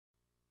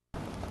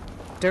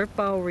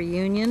Dirtball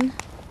Reunion,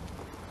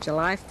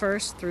 July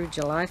 1st through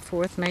July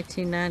 4th,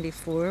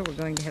 1994. We're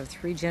going to have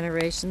 3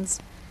 generations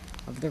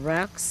of the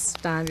Rauchs,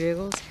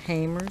 Steinbugels,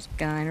 Hamers,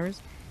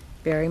 Geiners,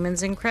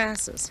 Berrymans, and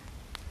Crasses.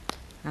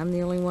 I'm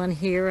the only one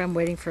here. I'm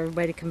waiting for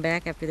everybody to come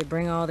back after they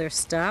bring all their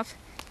stuff.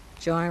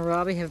 John and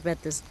Robbie have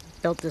built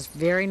this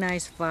very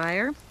nice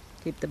fire.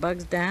 Keep the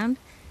bugs down.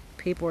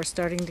 People are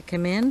starting to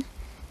come in,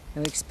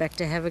 and we expect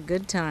to have a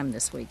good time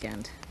this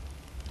weekend.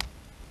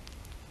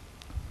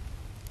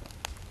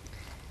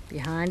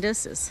 Behind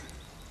us is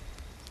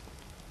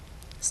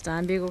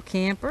Steinbugel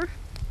camper.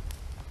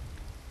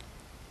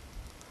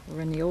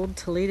 We're in the old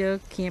Toledo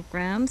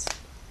campgrounds.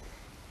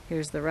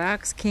 Here's the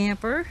Rauchs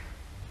camper.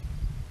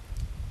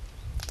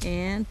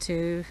 And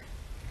to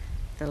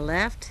the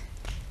left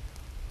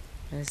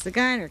is the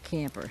Geiner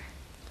camper.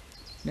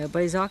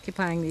 Nobody's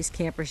occupying these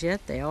campers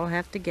yet. They all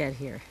have to get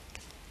here.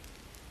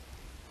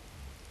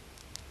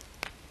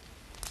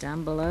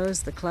 Down below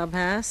is the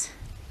clubhouse.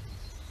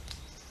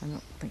 I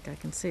don't think I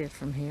can see it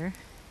from here.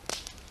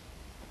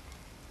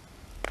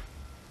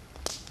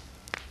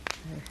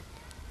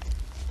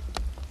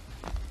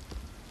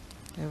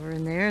 Over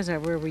in there is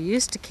where we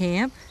used to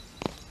camp.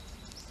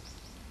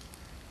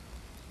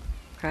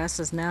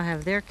 Crasses now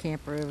have their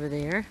camper over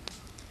there,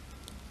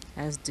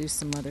 as do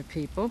some other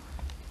people.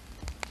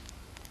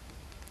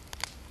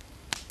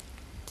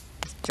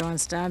 It's John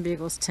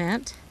Steinbugel's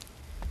tent,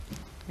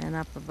 and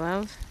up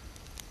above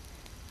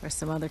are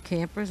some other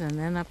campers, and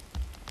then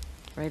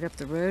right up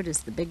the road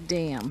is the big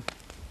dam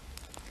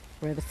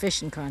where the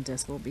fishing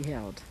contest will be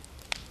held.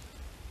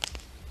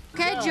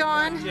 Okay,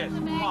 John. Yes,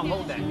 come on,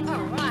 hold that.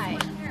 All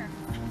right.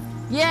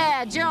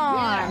 Yeah,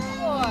 John. Yeah,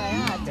 boy,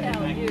 I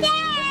tell you.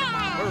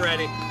 Yeah. We're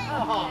ready.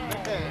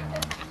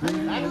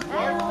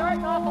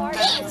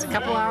 It's a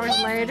couple hours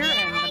later,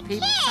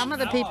 and some of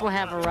the people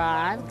have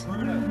arrived.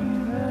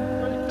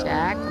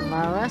 Jack and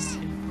Lois,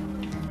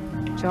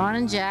 John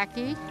and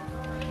Jackie,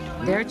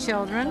 their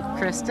children,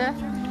 Krista,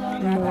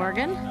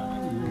 Morgan,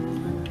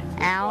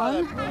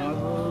 Alan,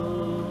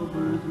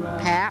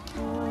 Pap,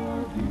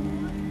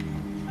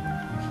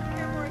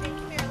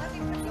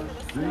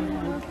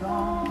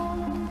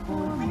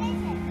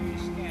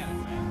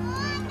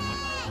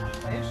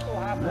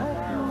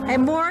 hey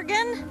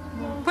Morgan,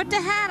 put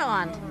the hat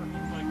on.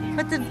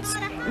 Put the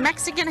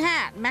Mexican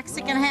hat.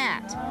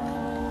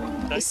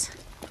 Nice.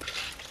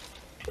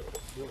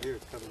 You'll hear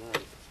it coming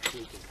out.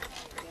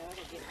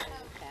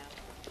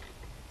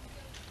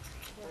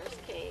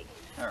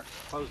 There,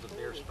 close the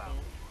beer spout.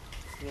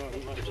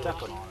 You're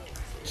stepping on it.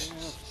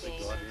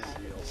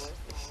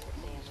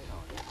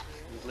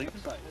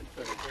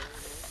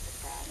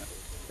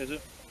 Is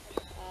it?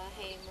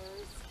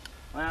 Hamers.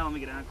 Well, let me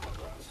get out.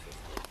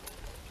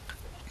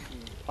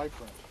 Pipe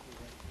wrench.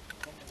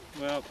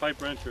 Well, pipe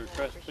wrench or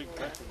big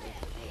press.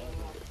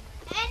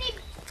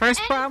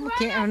 First problem,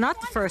 or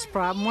not the first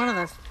problem,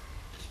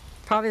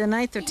 probably the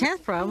 9th or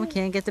 10th problem, we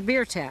can't get the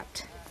beer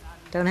tapped.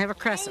 Don't have a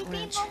crescent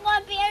wrench. People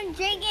want beer and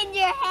drink in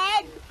your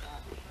head.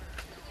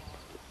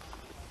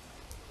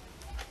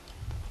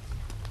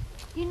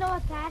 You know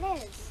what that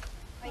is?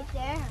 Right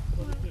there.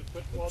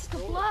 It's to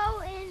blow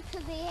into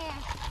the air.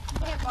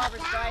 Put Barbara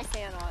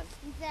Streisand on.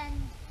 And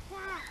then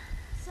that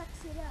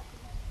sucks it up.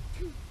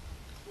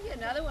 Get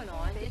another one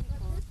on. This is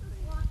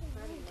walking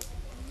in.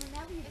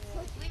 Whenever you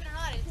push it, Believe it or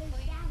not, it's goes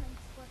clean. down and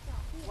splits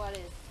up. What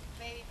is?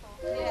 Baby phone.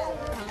 Yeah.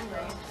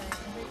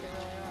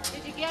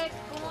 Did you get it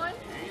going?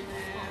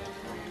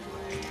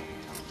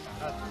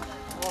 Come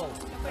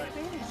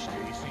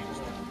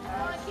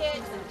on,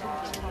 kids.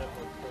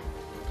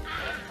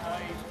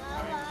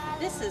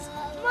 This is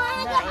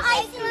Mom, the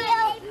ice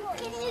cream.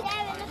 Can you get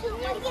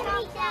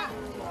that?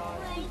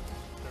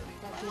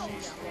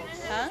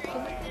 Huh?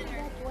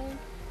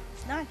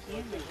 It's not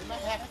human.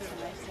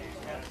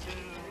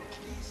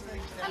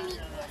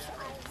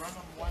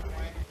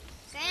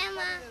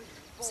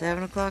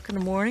 7 o'clock in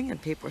the morning,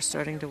 and people are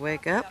starting to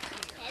wake up.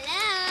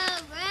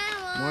 Hello,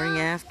 Grandma.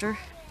 Morning after.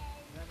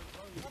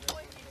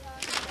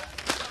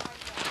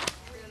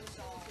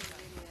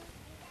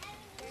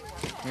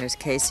 There's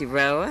Casey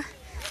Roa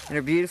in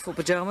her beautiful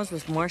pajamas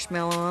with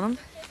marshmallow on them.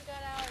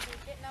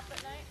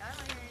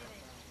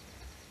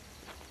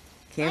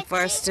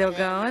 Campfire's still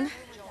going.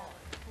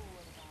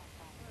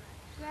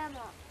 Grandma.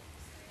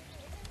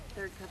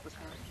 Third cup of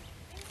coffee.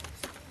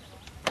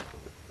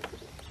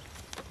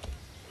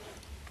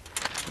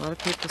 A lot of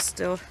people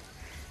still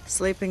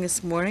sleeping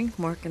this morning.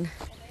 Mark and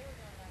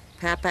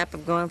Pap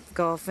have gone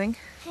golfing.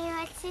 Can you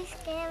watch this,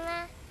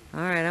 Grandma?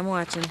 All right, I'm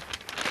watching.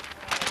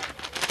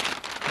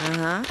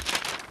 Uh-huh.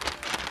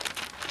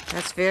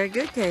 That's very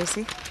good,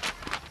 Casey.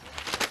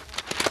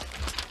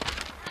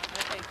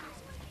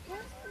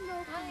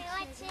 Mommy,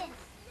 watch this.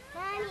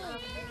 Mommy.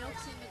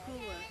 Milk's in the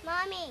cooler.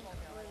 Mommy.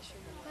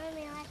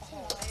 Mommy, watch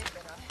this.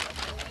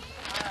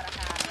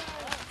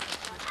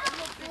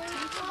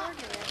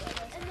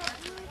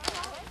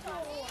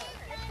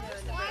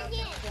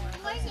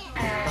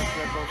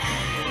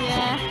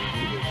 Yeah.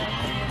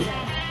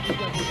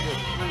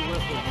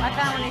 I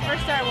found when they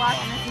first started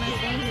walking, it's the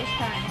most dangerous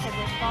time because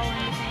they're falling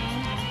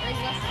between.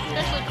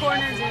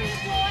 corners are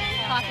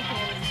coffee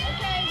tables.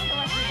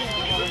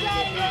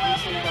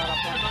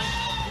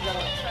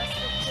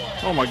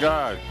 Oh my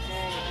God.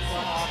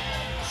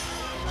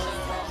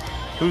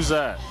 Who's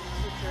that?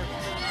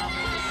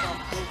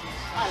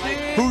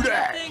 Who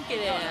that? I think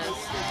it is.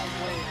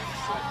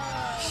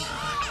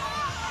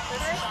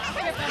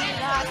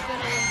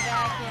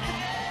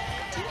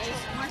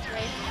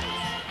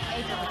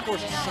 Of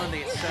course, it's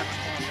Sunday at 7.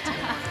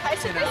 I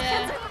said,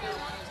 yeah.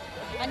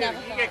 I never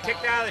You get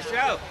kicked out of the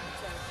show.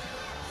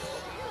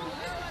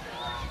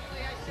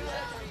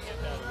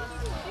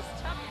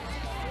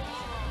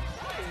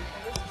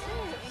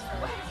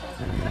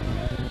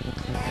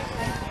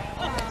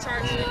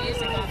 Charging the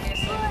music,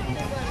 obviously.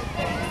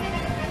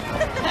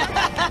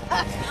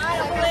 I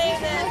don't believe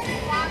this.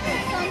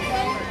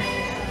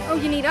 Oh,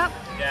 you need up?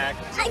 Jack.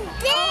 I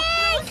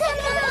did! Come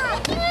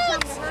on!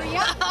 Hurry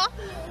up.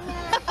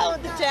 Oh,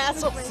 the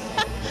tassels.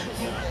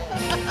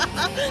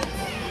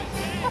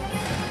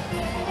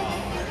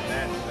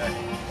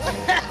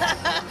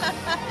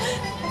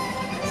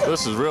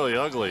 This is really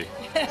ugly.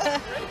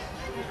 Does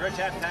Rich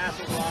have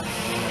tassels on?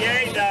 Yeah,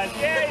 he does.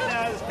 Yeah, he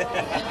does.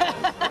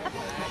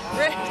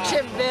 Rich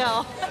and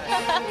Bill.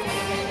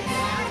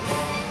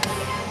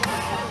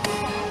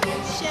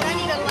 Shit, I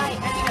need a light.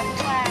 I need a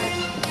flash.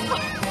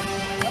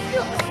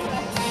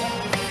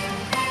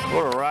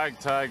 What a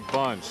ragtag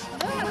bunch.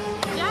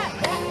 Jack,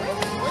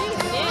 what are you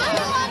doing?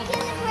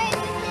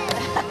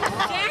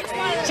 Jack's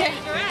one of the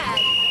drag.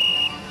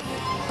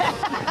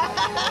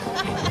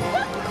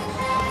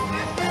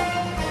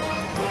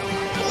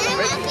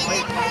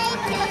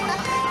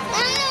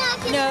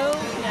 No,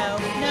 no,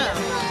 no.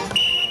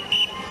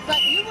 But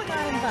you were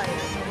not invited.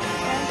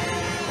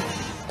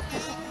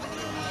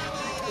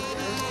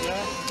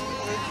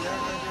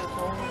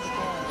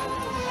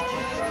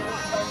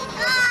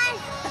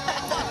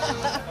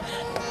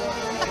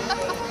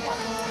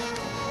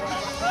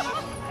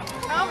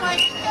 Oh my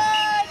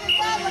God,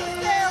 that looks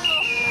terrible.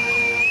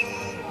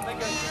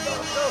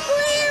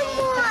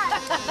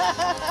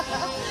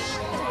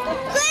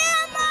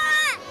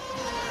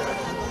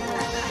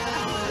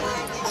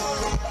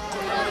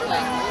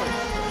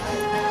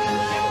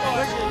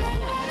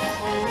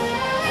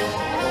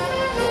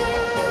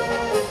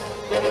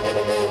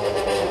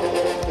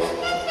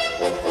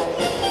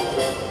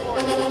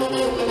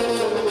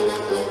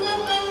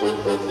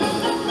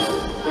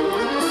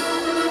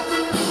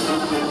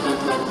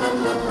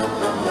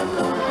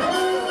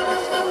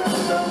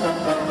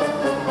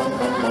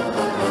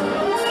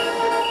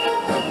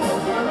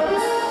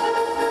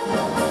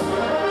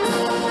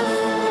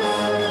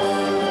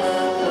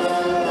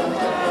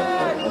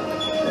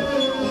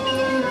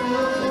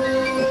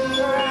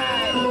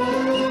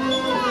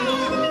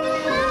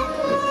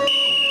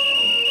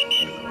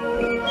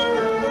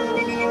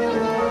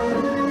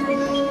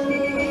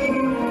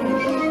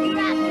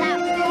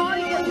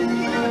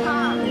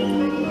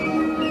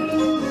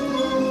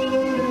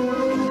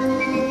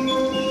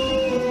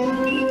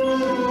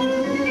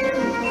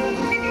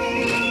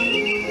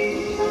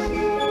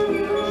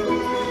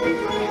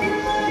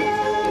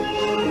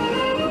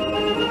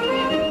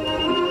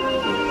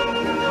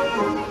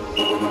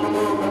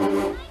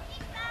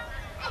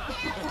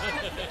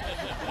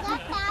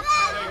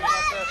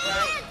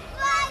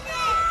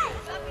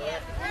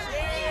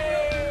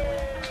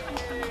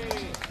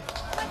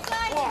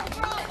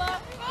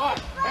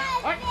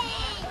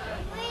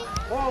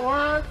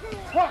 Forward,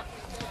 push.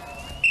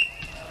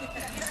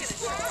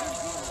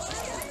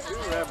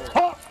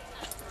 Huh.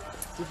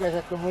 You guys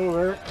have to move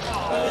here.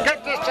 Get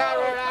this child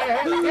right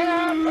out of here. Get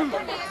up.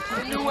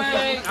 New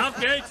way. Out,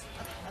 Gates.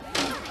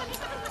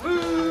 Get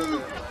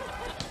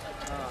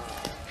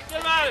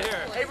him out of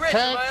here. Hey, Rich,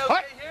 am I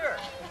okay here?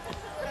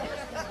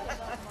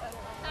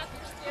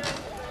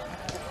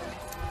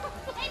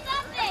 Hey,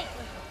 Bumpy!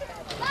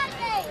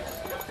 Bumpy!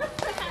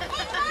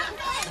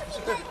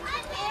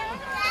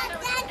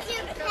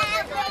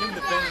 In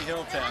the Benny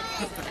Hill tap.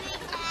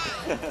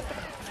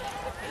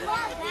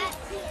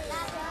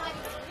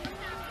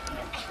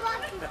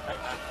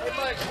 Hey,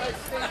 Mike,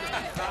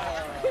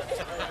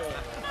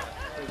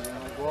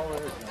 go over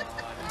here.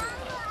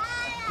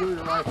 Do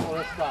the rifle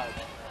this side.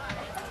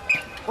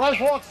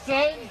 Rifle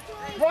exchange.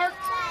 Mark.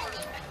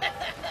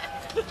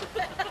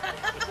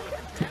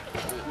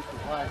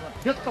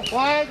 Get the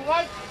flag,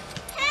 right?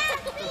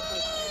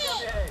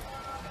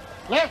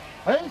 Left,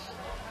 face.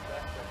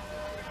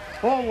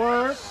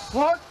 Forward,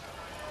 mark.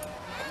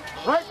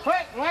 Right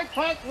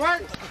foot,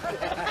 right.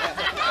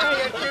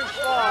 You're too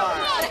far.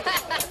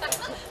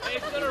 Hey,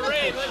 it's gonna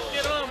rain. Let's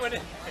get on with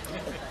it.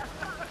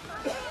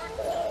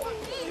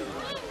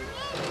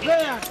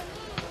 Then,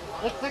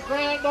 it's the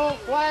grand old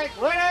flag.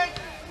 Ready?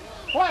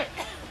 Quick.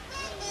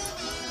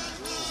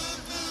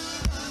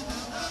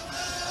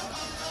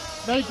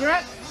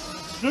 Majorette,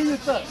 do your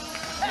thing.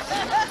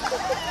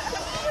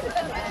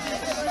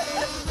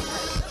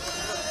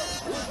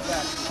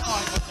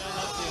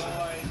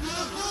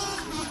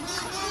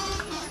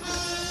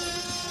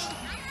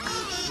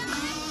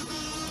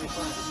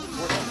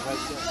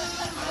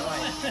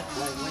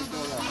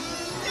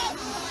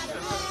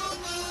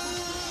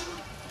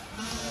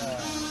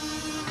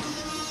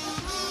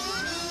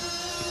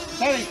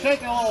 Teddy,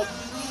 shake it a little.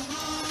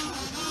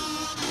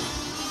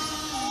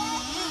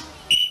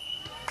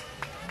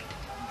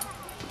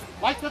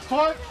 Light the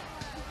torch.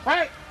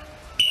 Right.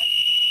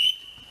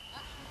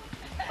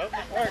 Open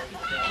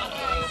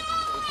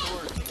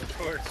the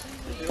torch.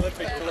 The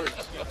Olympic torch.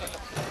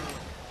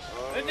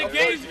 Let the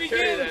games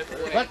begin!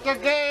 Let the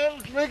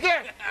games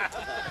begin.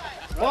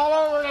 All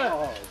over there.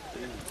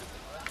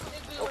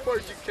 How far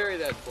did you carry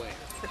that plane?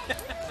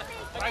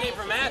 I came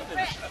from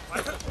Athens.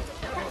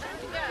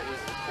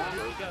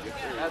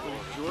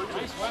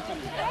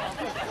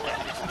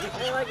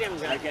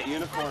 I got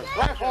uniform.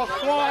 Rifle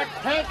squad,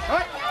 tank,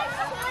 hut.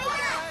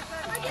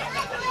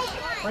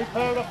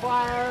 Prepare to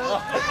fire.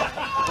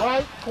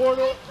 Right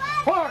quarter,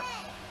 park.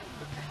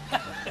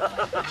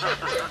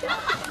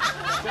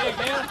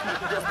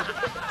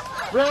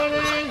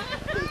 Ready,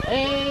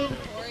 aim,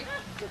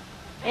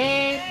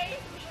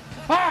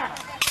 fire.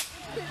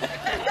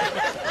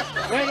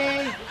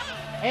 Ready,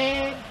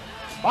 aim,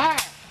 fire.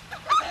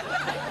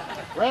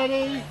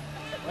 Ready,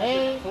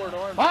 aim,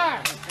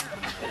 fire.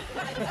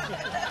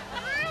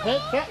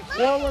 Take that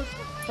forward,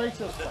 face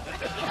this way.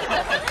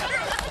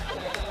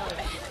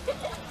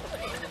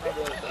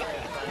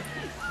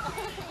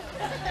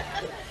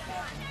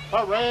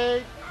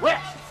 Parade,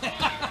 rest.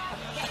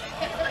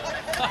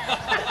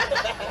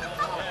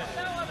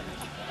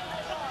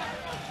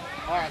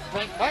 All right,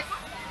 tank back.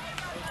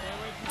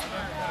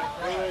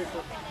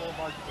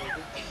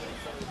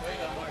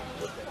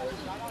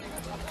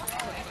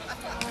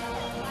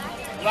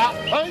 Lock,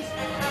 place.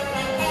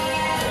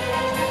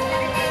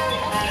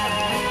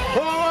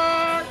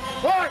 Forward,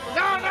 forward.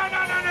 No.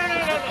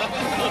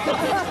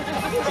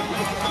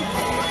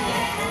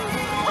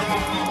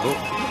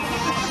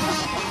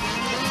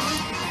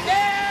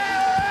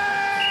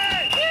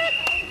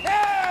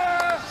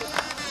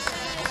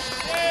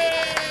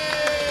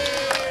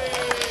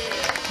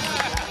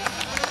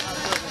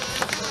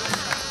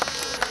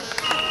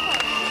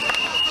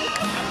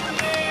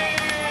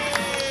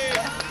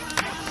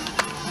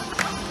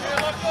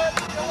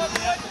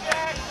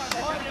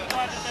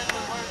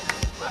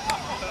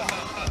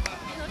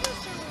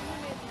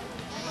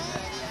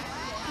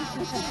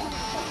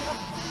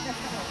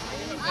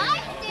 I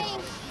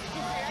think.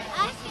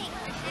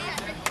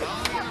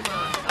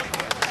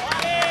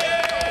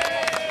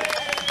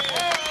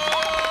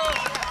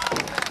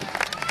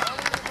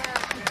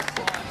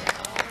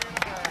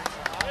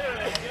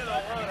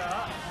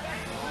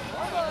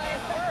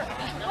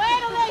 Wait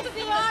till they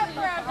see our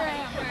program.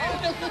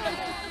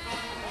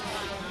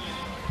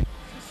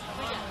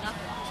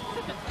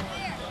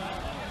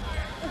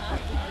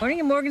 Morning,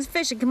 and Morgan's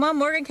fishing. Come on,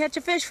 Morgan, catch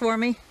a fish for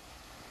me.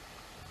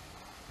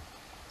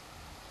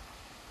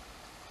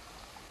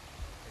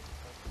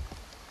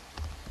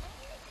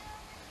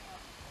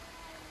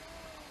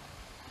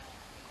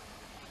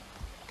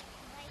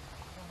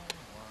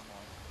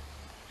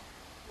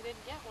 You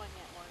didn't get one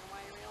yet, Morgan. Why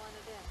are you reeling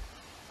it in?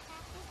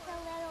 Just a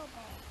little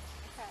bit.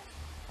 Okay.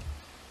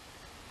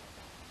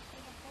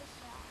 Take a fish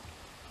rod.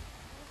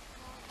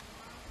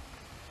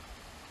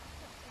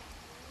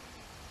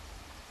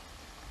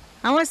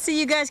 I want to see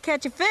you guys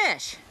catch a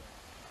fish.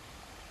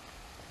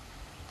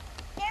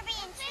 They're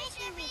being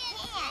tricky. We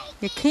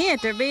can't. You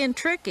can't. They're being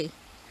tricky.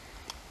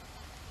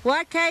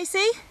 What, Casey?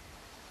 Fish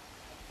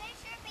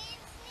are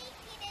being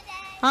sneaky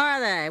today. Are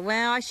they?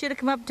 Well, I should have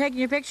come up and taken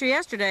your picture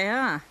yesterday,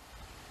 huh?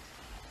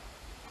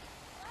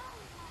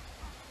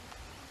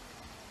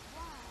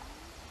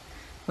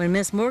 When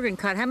Miss Morgan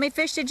caught, how many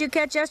fish did you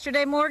catch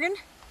yesterday, Morgan?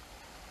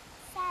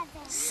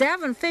 7.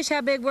 7 fish. How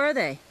big were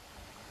they?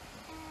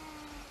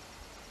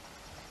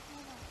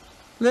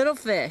 Little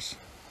fish.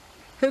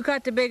 Who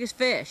caught the biggest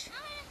fish?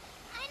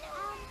 I know.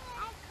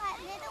 I caught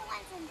little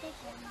ones and big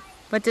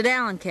ones. What did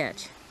Alan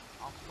catch?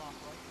 I'll stop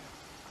right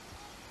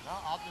now. No,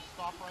 I'll just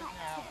stop right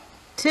now.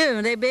 2.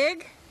 Are they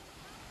big?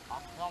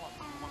 I'll tell him.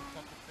 You want to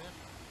catch a fish?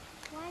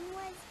 One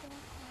was big,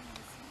 one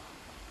was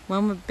small.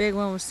 One was big,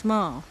 one was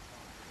small.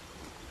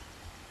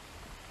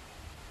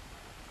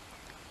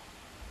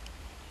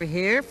 We're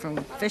here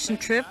from fishing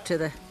trip to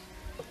the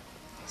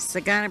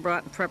Saginaw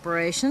Broughton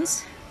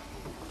preparations.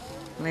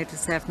 Late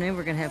this afternoon,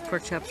 we're going to have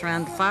pork chops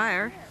around the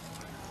fire.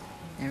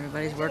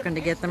 Everybody's working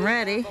to get them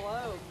ready.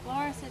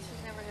 Laura said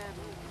she's never had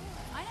one.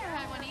 I never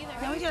had one either.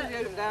 No, we gotta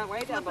go down,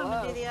 way down below.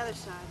 Flip them to the other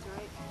sides,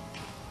 right?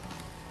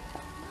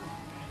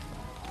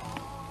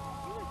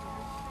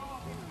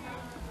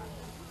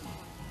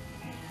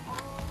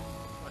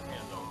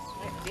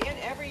 Dan,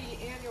 every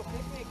annual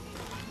picnic.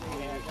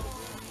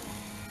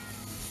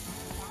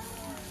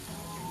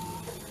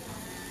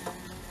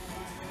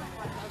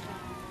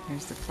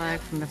 Here's the flag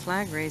from the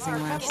flag raising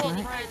last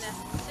night.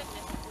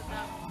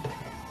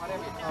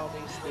 Whatever you call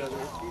these things.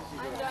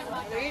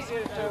 They're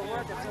easier to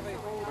work if somebody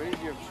holds. Where did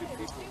you have 2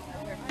 people?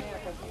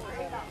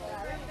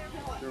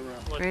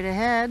 Straight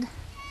ahead,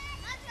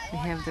 we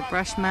have the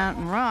Brush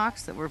Mountain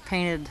rocks that were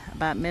painted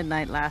about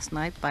midnight last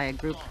night by a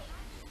group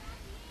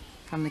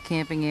from the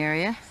camping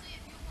area.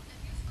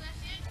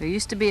 There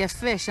used to be a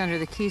fish under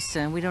the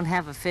keystone. We don't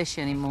have a fish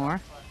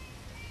anymore.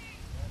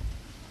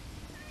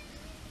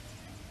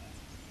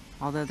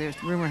 Although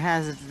there's rumor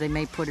has it that they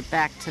may put it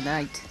back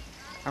tonight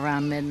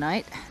around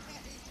midnight.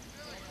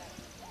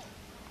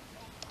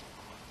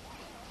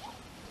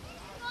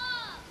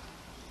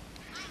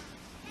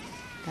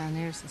 Down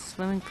there's the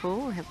swimming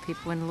pool. We have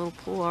people in the little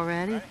pool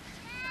already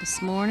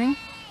this morning.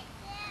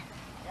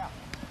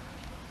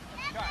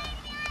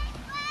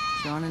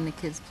 John and the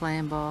kids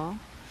playing ball.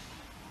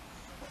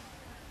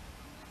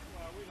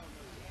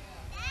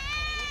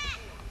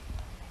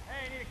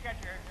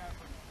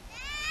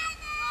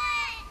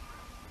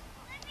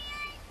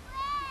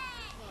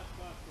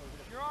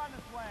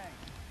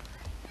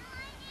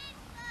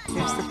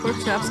 There's the pork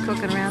chops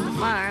cooking around the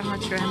fire. I'm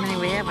not sure how many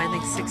we have. I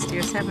think 60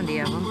 or 70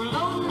 of them.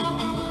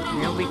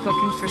 They'll be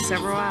cooking for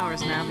several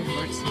hours now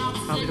before it's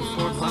probably to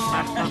 4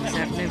 o'clock, 5 o'clock this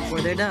afternoon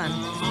before they're done.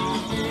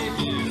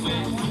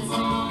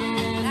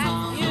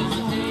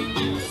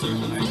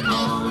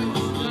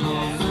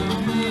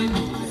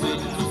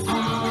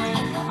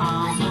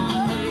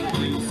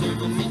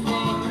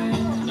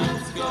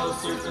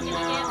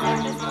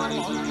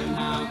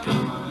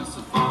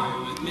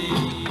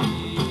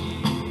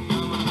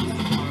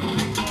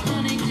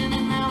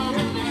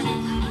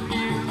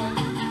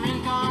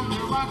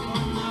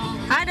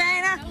 Hi,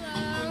 Dana.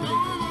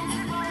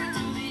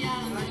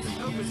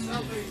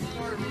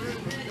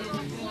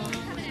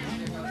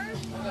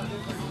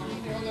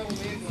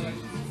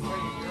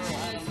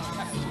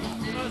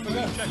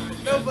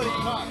 Nobody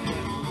talks.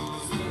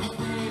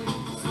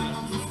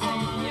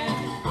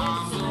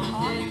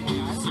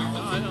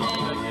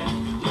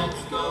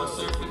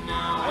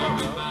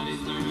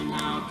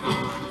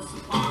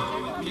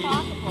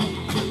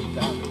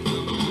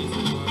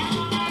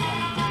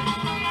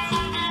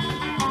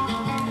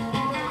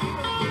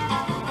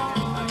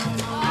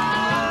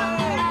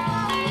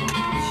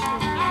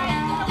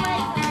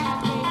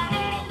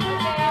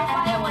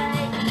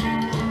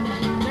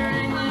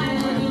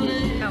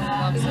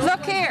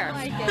 Look here.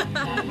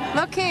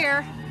 Look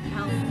here.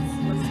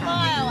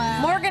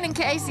 Morgan and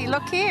Casey,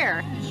 look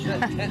here.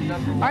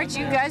 Aren't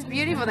you guys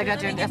beautiful? They got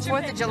their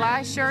 4th of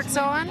July shirts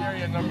on.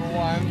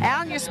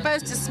 Alan, you're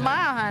supposed to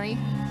smile, honey.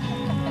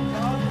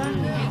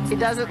 He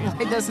doesn't.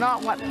 He does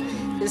not want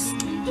this.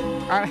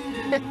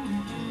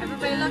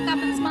 Everybody look up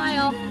and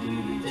smile.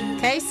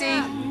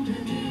 Casey.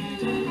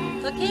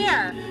 Look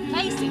here.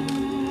 Casey.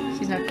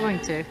 She's not going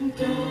to.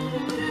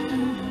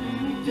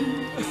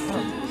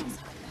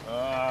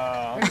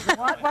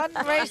 What?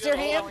 Raise your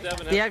hand.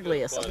 The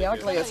ugliest. The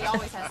ugliest. He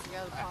always has to go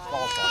to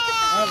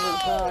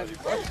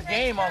What's the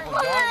game, Uncle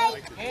John?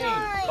 What's the game?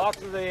 Talk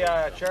to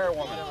the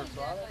chairwoman.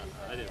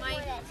 My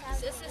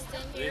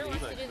assistant here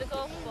wants to do the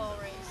golf ball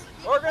race.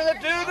 We're gonna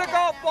do the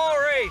golf ball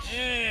race.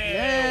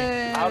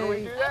 Yay. How do we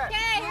do that?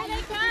 Okay, here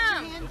they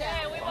come.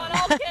 Okay, we want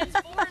all kids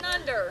 4 and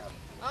under.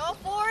 All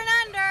 4 and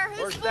under. Who's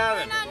Where's 4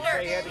 Devin? and under?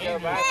 He had to go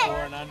back 4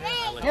 and under.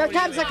 Here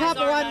comes a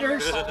couple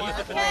unders. Okay.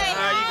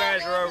 You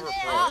guys are over 4.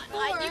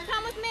 You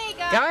come with me,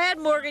 guys. Go ahead,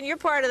 Morgan. You're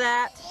part of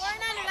that. 4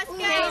 and under. Let's go.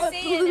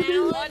 Casey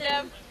and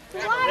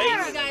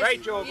Alan.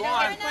 Rachel, go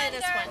on. Play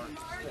this one.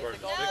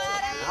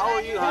 How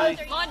are you, honey?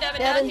 Come on,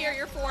 Devin. Down here,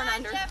 you're 4 and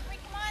under.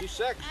 She's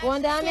 6.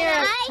 One down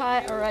there.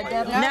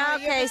 No,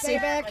 Casey. Stay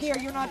back here.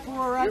 You're not 4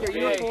 or under.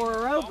 You're 4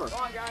 or over.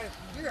 Come on, guys.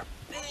 You're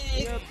big.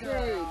 You stay up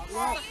here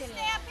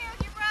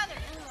with your brother.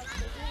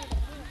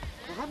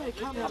 How many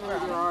comments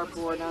there are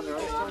 4 and under?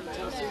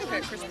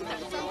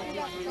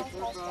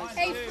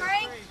 Hey,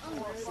 Frank.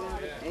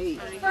 8.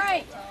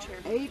 Frank.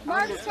 8.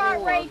 Mark's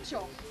got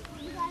Rachel.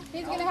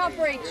 He's going to help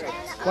Rachel.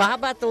 Well, how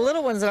about the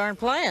little ones that aren't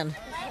playing?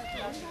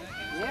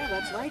 Yeah,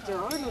 that's right. There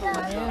are little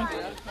ones.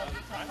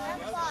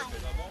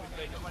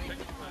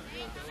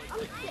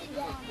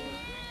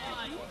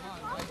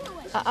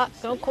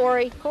 Go,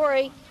 Corey.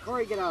 Corey,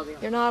 Corey, get out of there.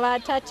 you're not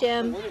allowed to touch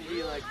him.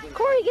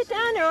 Corey, get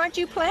down there. Aren't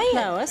you playing?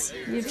 Lois,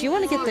 if you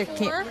want to get the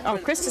oh,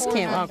 Krista's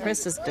camp. Oh,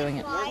 Krista's doing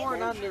it. 4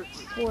 and under.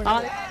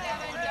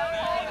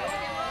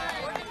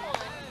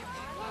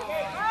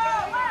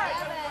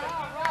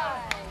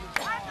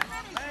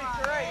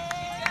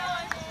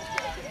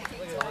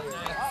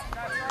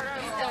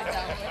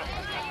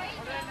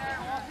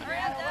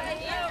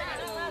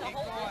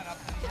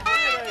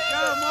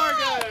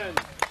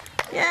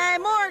 Yay,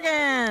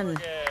 Morgan!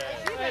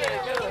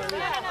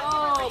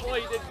 Oh, boy,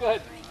 you did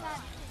good.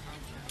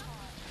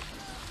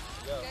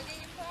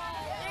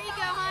 There you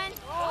go, hon.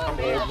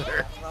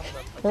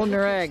 Holding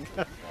her egg.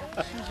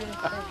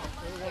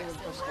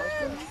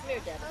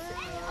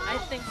 I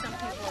think some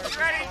people are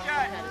Ready,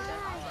 Judge?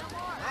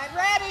 I'm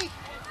ready.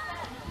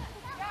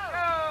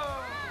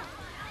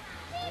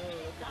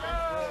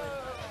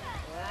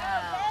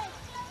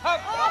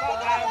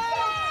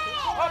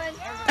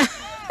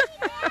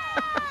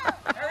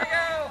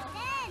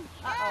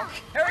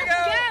 Here we go.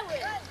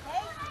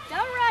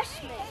 Don't rush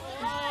me.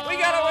 We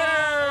got a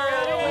winner.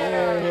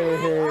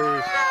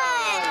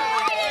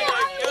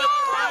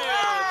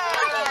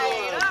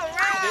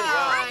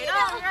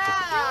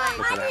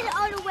 I did it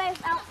all the way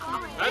without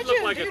falling. That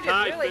looked like a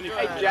tie finish.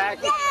 Hey, Jack.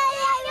 I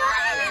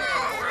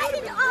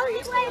did it all the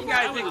way You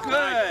guys did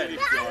good.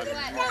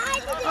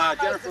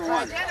 Jennifer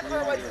won.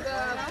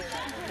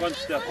 one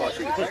step up.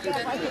 The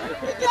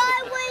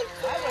guy went.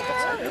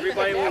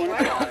 Everybody won one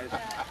prize.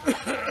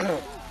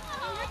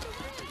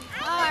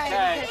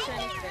 Okay.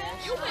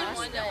 You win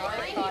one, don't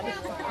worry. You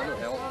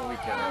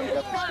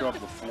got to scrub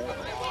the floor.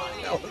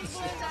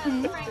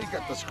 You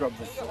got to scrub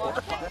the floor.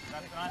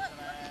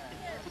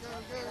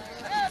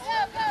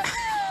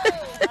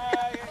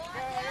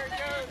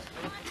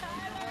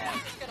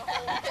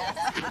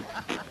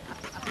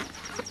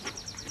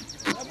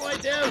 Boy,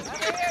 Dev.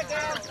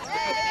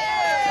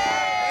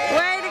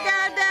 Way to go,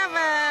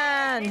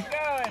 Devin!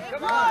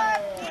 Come on.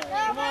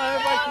 Come on,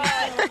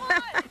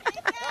 everybody.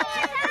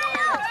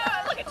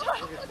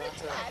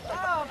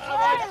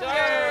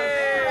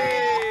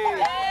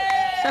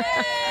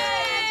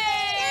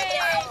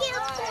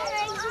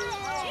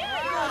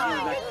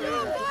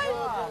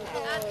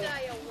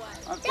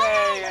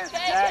 Okay,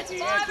 Jackie,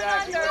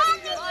 Jackie.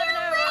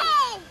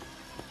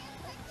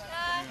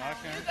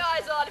 You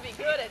guys ought to be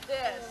good at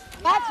this.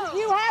 That's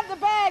you have the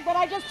bag, but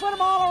I just put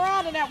them all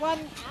around in that one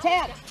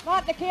tent.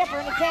 Not the camper,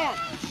 in the tent.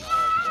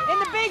 In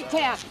the big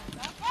tent.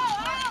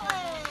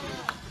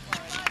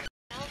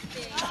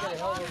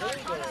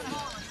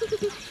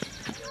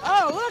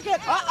 Oh, look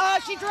at,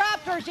 she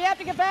dropped hers. You have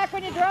to get back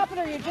when you drop it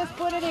or you just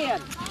put it in.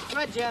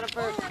 Good,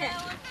 Jennifer.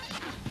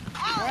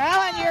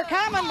 Well, and you're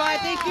coming, but I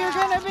think you're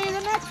going to be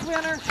the next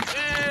winner.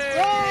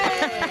 Yay!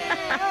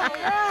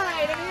 All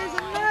right, and here's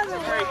another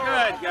one. Very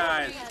good,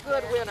 guys.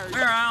 Good winners.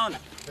 We're around.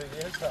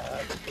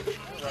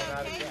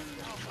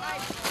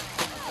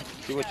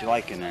 See what you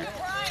like in there.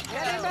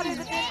 Anybody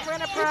that didn't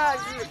win a prize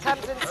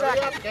comes in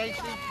second.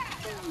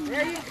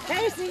 There you go.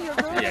 Casey, you're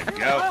good. There you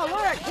go. Oh,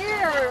 look,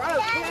 here.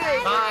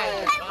 Okay.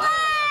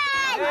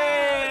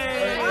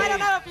 Hey! I don't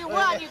know if you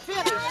won, you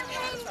finished.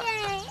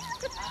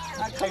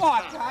 Come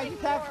on, guys, you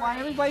have fun.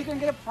 Everybody's going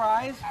to get a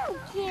prize.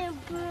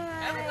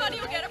 Everybody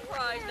will get a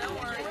prize, don't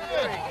worry.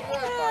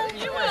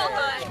 You will,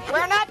 honey.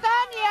 We're not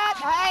done yet.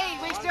 Hey,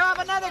 we still have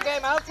another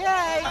game.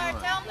 Okay.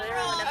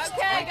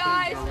 Okay,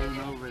 guys.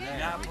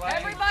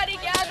 Everybody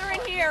gather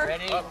in here.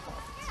 Ready?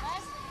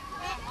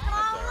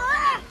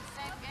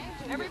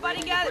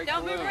 Everybody gather.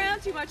 Don't move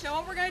around too much. Now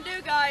what we're going to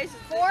do, guys,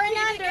 Four and the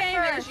key to the under game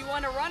first. is you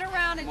want to run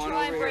around and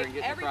try and break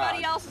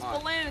everybody else's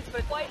balloons,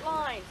 but white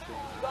lines.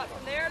 You got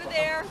from there to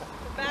there,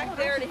 from back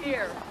there to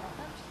here.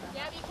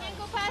 Yeah, you can't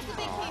go past the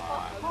big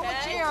people. Pull a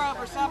chair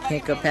over somebody.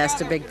 Can't go past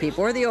the big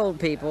people or the old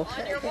people.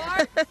 On your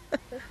mark,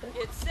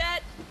 get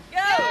set, go!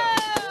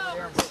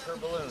 Her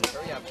balloons.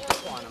 Hurry up.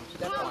 Step on them.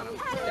 Step on them.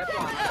 Step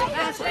on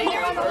them. Stay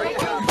here on the ring.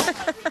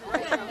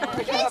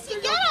 Casey,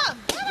 get him!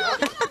 Get him!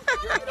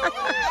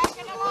 Back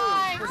in the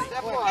line.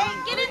 Step on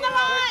them. Get in the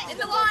line. In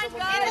the lines,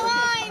 guys. In the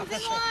lines. In the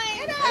lines.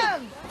 Get him!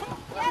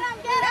 Get him!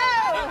 Get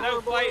him! No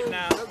fight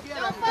now.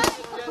 Don't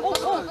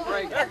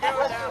fight.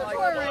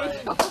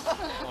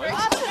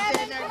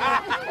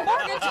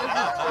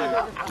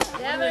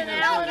 Devin,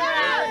 Alan are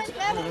out.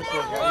 Devin,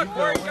 Look,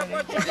 Mark, come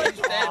on.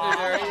 Standing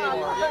there.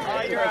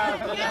 You're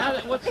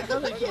out. What's the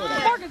other doing?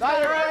 Morgan's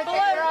got your own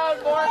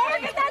balloon.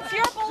 Morgan, that's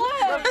your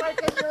balloon.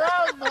 Breaking your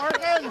own,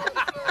 Morgan.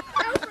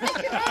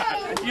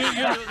 You,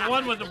 the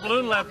one with the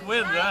balloon left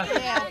wins, huh?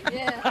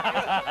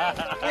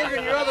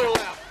 Morgan, your other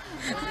left.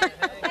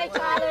 Hey,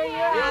 Tyler, you're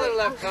Your out. other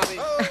left, Cubby.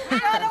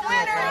 You're the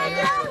winner.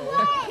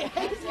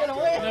 He's going to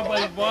win.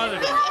 Nobody's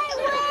bothered.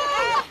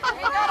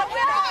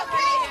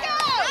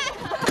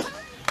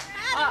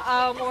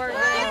 Uh-oh, Morgan.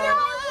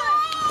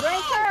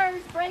 Break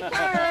hers. Break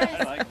hers.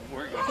 I like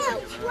Morgan.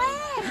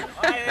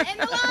 In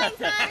the line,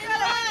 son. You're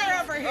the winner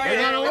over here. We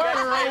got a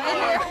winner right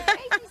here.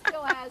 Casey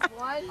still has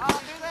one.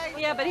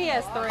 Yeah, but he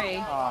has 3.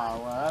 Oh,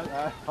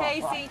 well,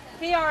 Casey,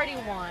 he already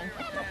won.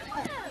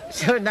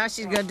 So now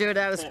she's going to do it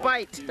out of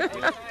spite. Get a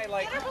balloon.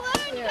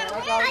 You gotta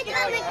win. I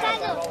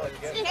got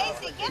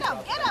Casey, get him.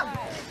 Get him.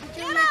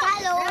 Get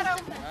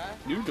him.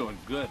 You're doing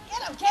good.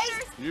 Get him,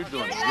 Casey. You're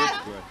doing good.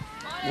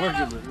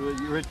 Morgan,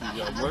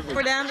 Morgan.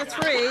 We're down to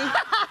 3.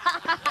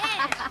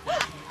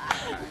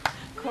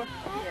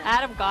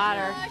 Adam got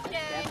her.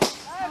 Okay.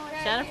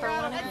 Jennifer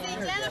won. Let's see,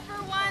 Jennifer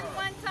won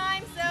one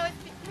time, so it's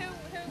who?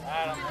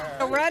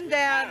 So run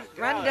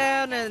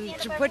down and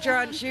put your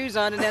own shoes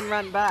on and then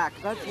run back.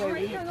 That's the way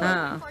we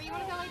Oh. Or you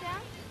want to go lay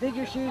down? dig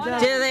your shoes on.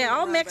 Did they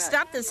all mixed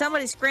up? Did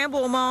somebody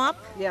scramble them all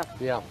up? Yeah.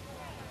 Yeah.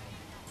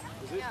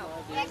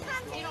 Next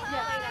time, you don't lay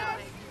down.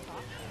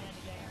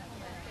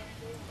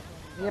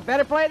 You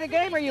better play the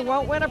game or you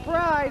won't win a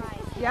prize.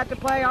 You have to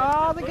play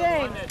all the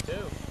games.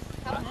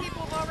 A couple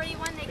people have already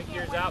won, they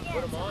can't win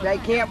again. They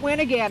can't win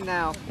again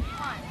now.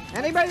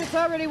 Anybody that's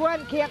already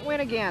won can't win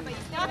again.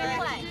 Stop and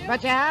play.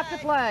 But you have to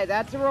play.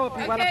 That's the rule if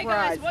you want a Okay,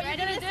 prize. guys, what you're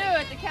going to do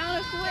at the count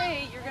of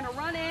 3, you're going to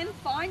run in,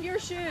 find your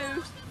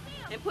shoes,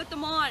 and put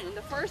them on. And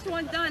the first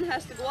one done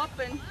has to go up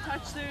and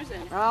touch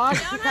Susan. Oh, You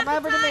you don't come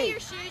have over to to tie me. your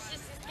shoes,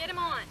 just get them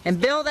on. And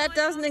Bill, that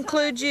doesn't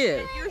include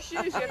you. Your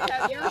shoes, you have to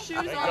have your shoes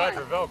Thank God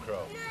for on. Velcro.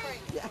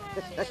 You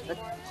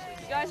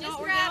guys know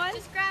what we're doing?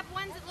 Just grab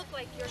ones that look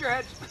like yours.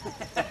 Stretch.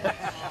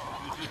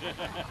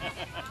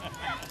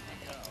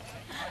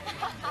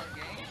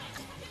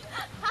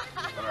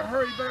 Better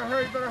hurry.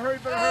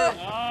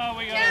 Oh,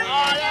 we got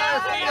Oh, yeah,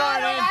 feet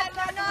on it.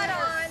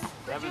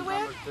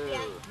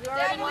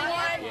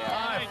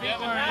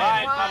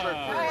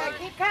 Alright,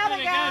 keep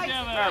coming, guys.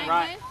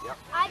 Right.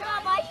 I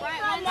got my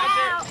shoes on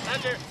now.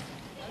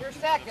 You're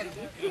second.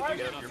 You're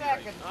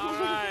second. I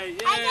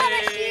got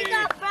my shoes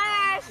on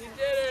first.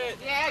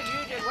 Yeah, you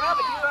did well,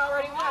 but you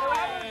already won.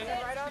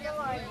 Right on the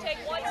line. Take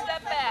one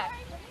step back.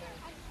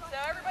 So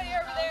everybody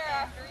over there,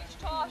 after each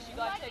toss, you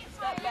got to take a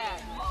step back.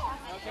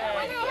 He's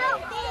got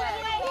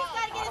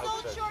to get his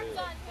old shorts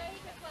on.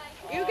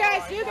 You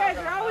guys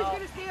are always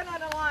going to stand on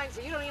the line,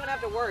 so you don't even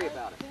have to worry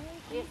about it.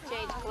 Just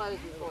change clothes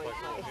before you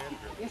play.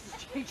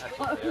 Just change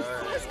clothes.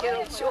 Just get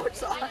old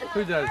shorts on.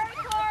 Who does?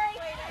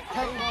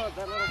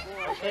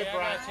 Okay,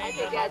 Brian. I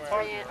think that's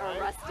Rand or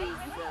Rusty's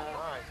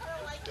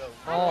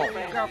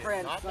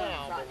Girlfriend. Not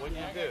now, but when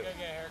you do.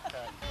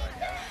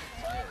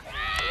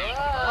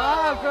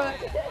 Oh, good.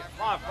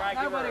 Come on, Frank.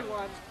 Nobody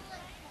won.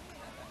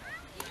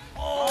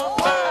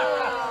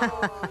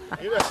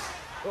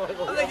 I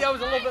think that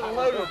was a little bit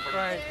loaded,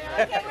 Frank.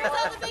 Okay, where's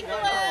all the big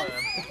balloons?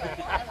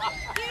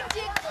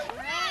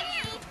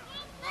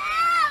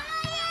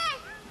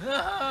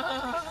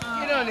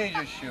 You don't need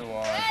your shoe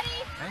on.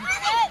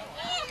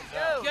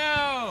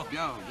 Go.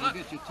 Go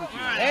get your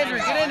ticket. Andrew,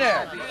 get in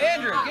there.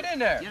 Andrew, get in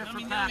there. Get it for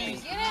Pappy.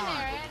 Get in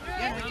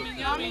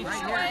there, Andrew.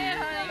 Right here.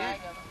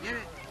 Get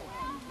it.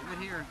 Give it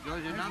here.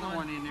 There's another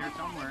one in there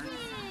somewhere.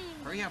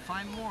 Hurry up,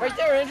 find more. Right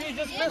there, Andrew. You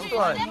just missed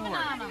one.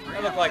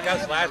 That looked like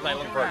us last night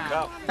looking for a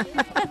cup.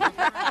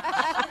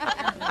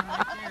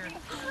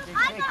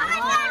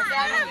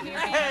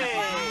 Hey!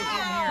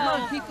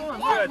 Keep going.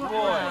 Good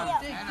boy.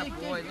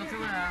 Boy, look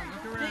around.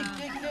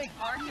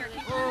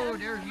 Oh,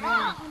 there's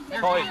more.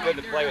 It's always good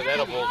to play with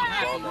edibles and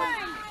sawdust.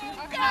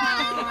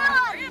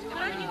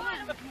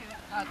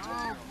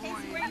 Oh, boy,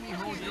 let me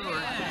hold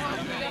yours.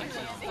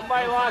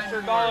 Somebody lost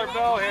their dollar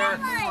bill here.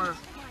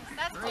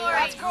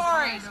 That's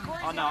Corey.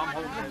 Oh no, I'm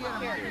holding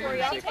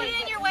it. Put it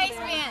in your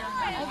waistband.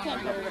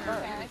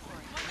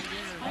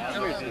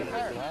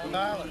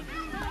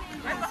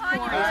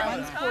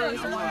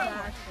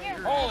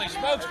 Holy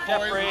smokes,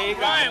 Corey.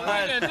 Brian, what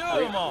are you going to do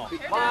with them all?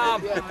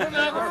 Mom, Put them in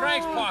Uncle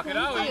Frank's pocket.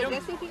 I'll eat them.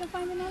 Let's see if you can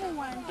find another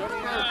one.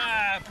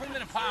 Put them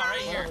in a pile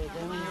right here.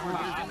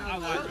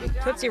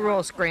 Tootsie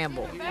Roll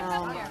Scramble. You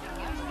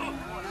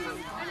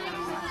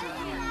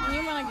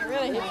want to get rid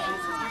of him.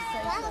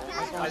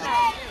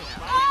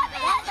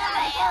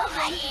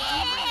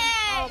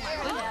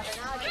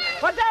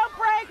 But don't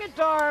break it,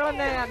 darling,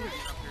 then.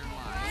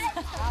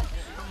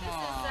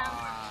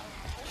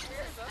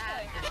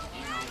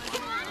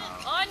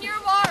 On your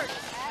mark.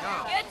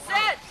 Get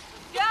set.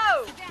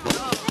 Go.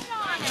 Sit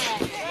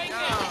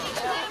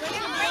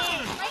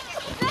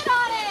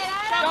on it.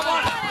 Come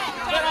on.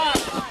 Get on.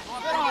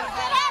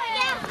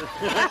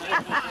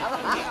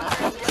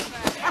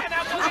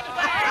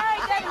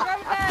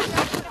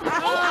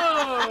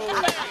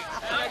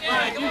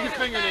 Use your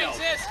fingernails.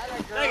 Take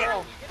it.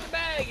 Get the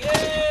bag. Yay!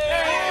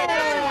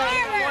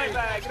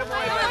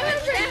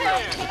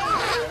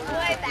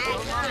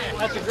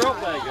 That's a girl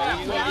bag, huh?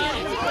 You gotta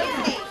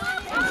get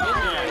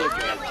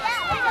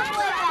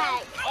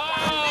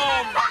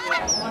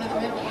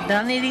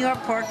Done eating our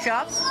pork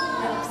chops,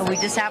 and we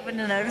just happened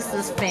to notice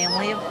this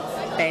family of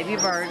baby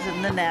birds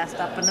in the nest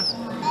up in the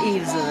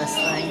eaves of this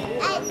thing.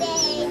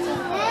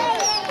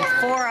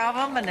 There's 4 of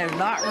them, and there's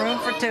not room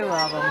for 2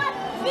 of them.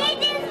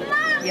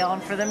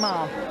 Yelling for their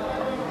mom.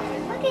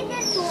 Look at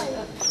this one.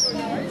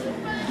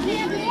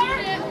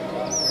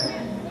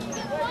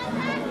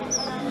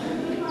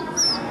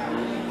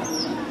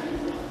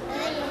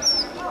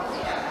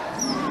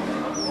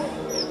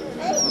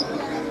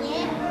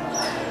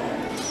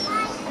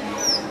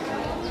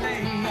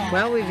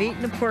 Well, we've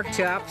eaten the pork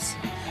chops,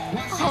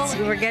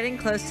 so we're getting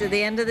close to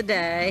the end of the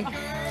day.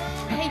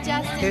 Hey,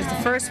 Justin. Here's the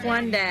first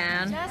one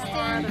down.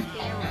 Justin.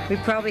 We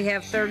probably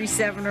have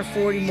 37 or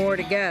 40 more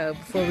to go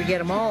before we get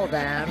them all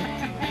down.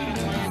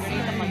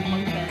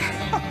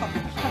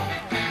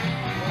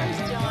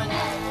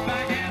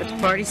 But the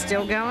party's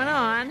still going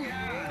on.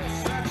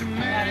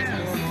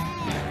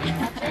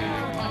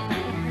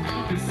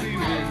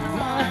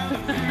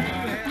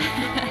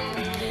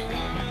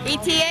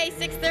 ETA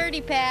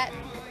 6:30, Pat.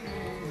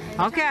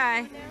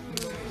 Okay.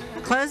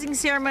 Closing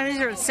ceremonies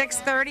are at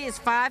 6:30. It's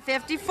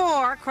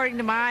 5:54 according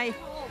to my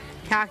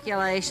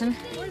calculation.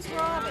 Where's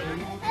Robbie?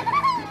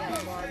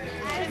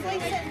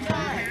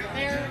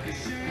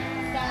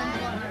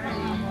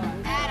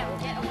 Adam,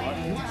 get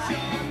away.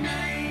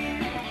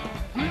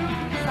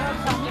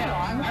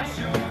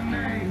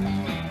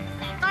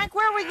 Mike,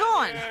 where are we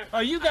going? Oh,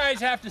 you guys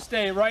have to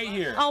stay right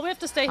here. Oh, we have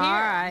to stay here. All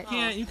right.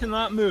 You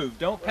cannot move.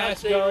 Don't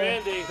pass go.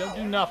 Randy. Don't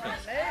do nothing.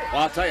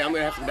 Well, I'll tell you, I'm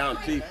going to have some down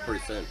teeth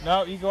pretty soon.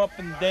 No, you go up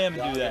in the dam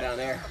and do that. Down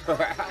there.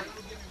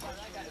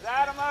 Is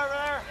Adam over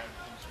there?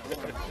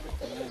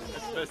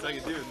 That's the best I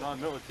can do is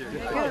non-military.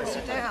 Good,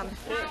 sit down.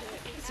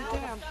 Sit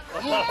down.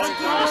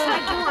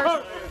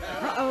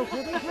 Uh-oh,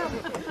 here they come.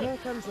 Here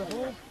comes the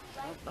whole.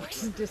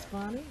 Isn't this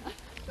funny?